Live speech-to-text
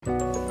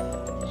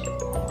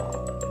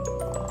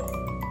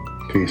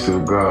Peace to the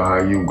God,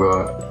 how you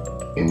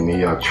God? In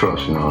me I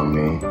trust, you know what I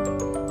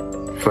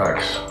mean?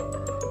 Facts.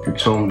 If you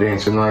tuned in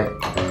tonight,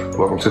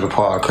 welcome to the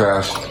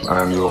podcast.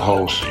 I am your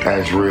host,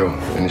 Azriel,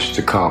 and it's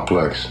The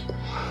Complex.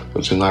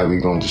 So tonight we're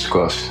going to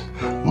discuss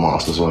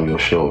Monsters on Your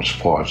Shoulders,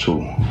 part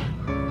 2.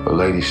 But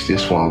ladies,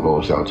 this one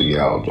goes out to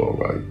y'all though,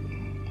 right?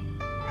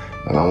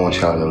 And I want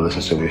y'all to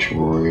listen to this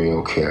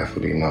real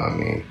carefully, you know what I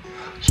mean?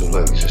 So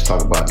ladies, let's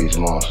talk about these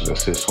monsters that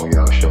sits on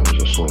y'all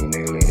shoulders or swing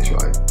aliens,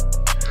 right?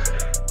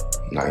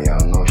 Now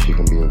y'all know she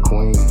can be a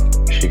queen,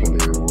 she can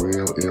be a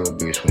real ill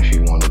bitch when she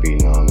wanna be, you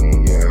know what I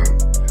mean? Yeah.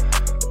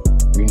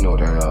 You know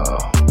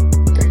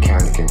that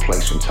kind of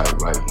complacent type,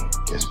 right?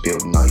 That's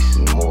built nice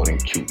and more than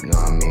cute, you know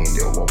what I mean?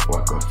 They'll walk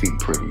like her feet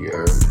pretty, you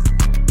heard?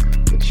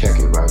 But check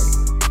it, right?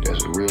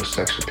 There's a real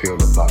sex appeal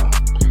about her.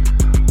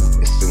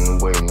 It's in the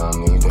way, you know what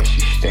I mean, that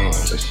she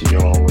stands, that she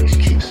always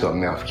keeps her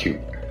mouth cute.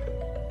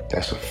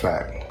 That's a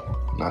fact.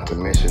 Not to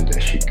mention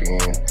that she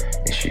can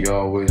and she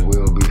always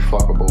will be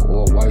fuckable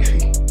or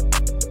wifey.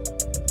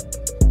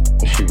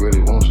 And she really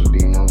wants to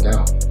be, no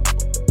doubt.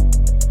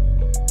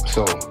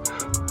 So,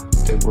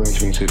 that brings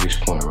me to this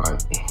point,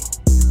 right?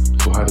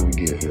 So how do we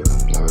get here?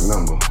 Now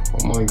remember,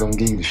 I'm only gonna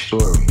give you the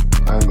story.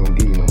 I ain't gonna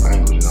give you no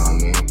angles, you know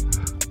what I mean?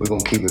 We're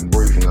gonna keep it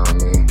brief, you know what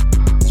I mean?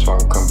 So I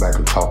can come back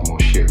and talk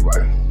more shit,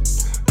 right?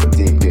 But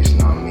dig this,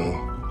 you know what I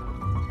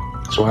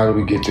mean? So how do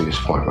we get to this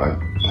point, right?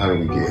 How do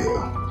we get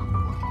here?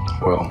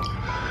 Well,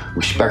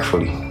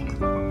 respectfully,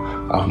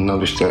 I've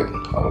noticed that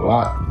a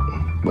lot,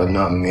 but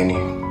not many,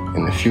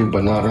 and a few,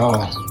 but not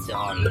all.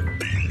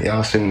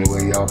 Y'all seen the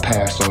way y'all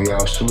passed on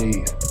y'all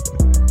sleeve.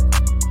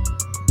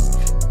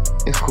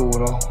 It's cool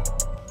though,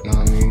 you know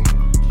what I mean?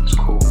 It's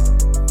cool.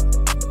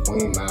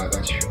 We ain't mad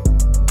at you.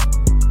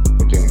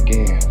 But then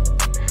again,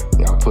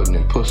 y'all putting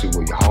in pussy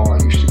where your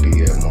heart used to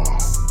be at, mom.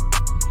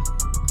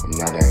 And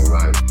that ain't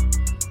right.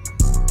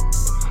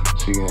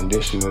 So in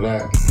addition to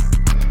that,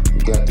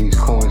 you got these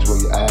coins where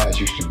your eyes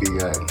used to be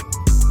at.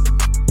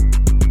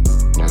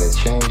 Now that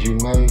change you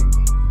made,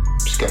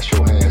 just got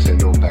your hands in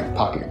your back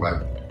pocket,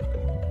 right?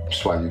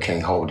 That's why you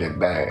can't hold that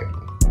bag.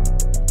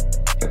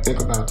 Now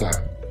think about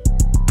that.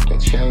 That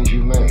change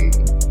you made,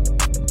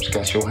 just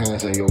got your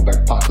hands in your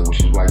back pocket, which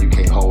is why you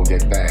can't hold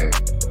that bag.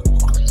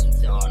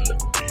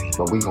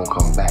 But we gonna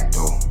come back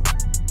though.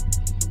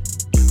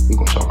 We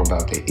gonna talk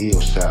about the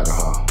ill side of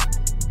her.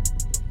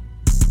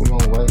 We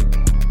gonna wait.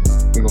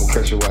 We gonna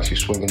catch her while she's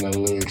swinging her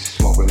legs,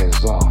 smoking that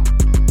czar.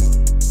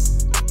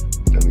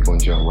 Then we gonna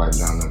jump right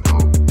down that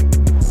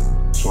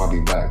road. So I'll be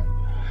back.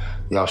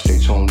 Y'all stay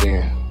tuned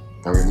in.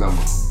 And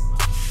remember,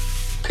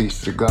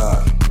 peace to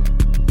God.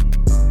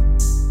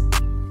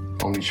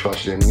 Only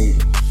trust in me.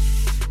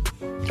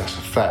 That's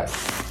a fact.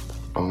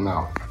 I'm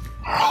out.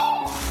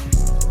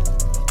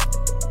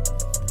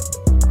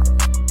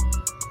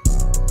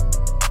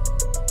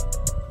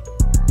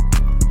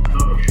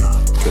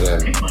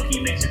 Good.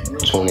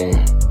 Tune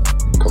in.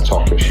 Come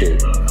talk your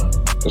shit.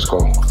 Let's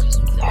go.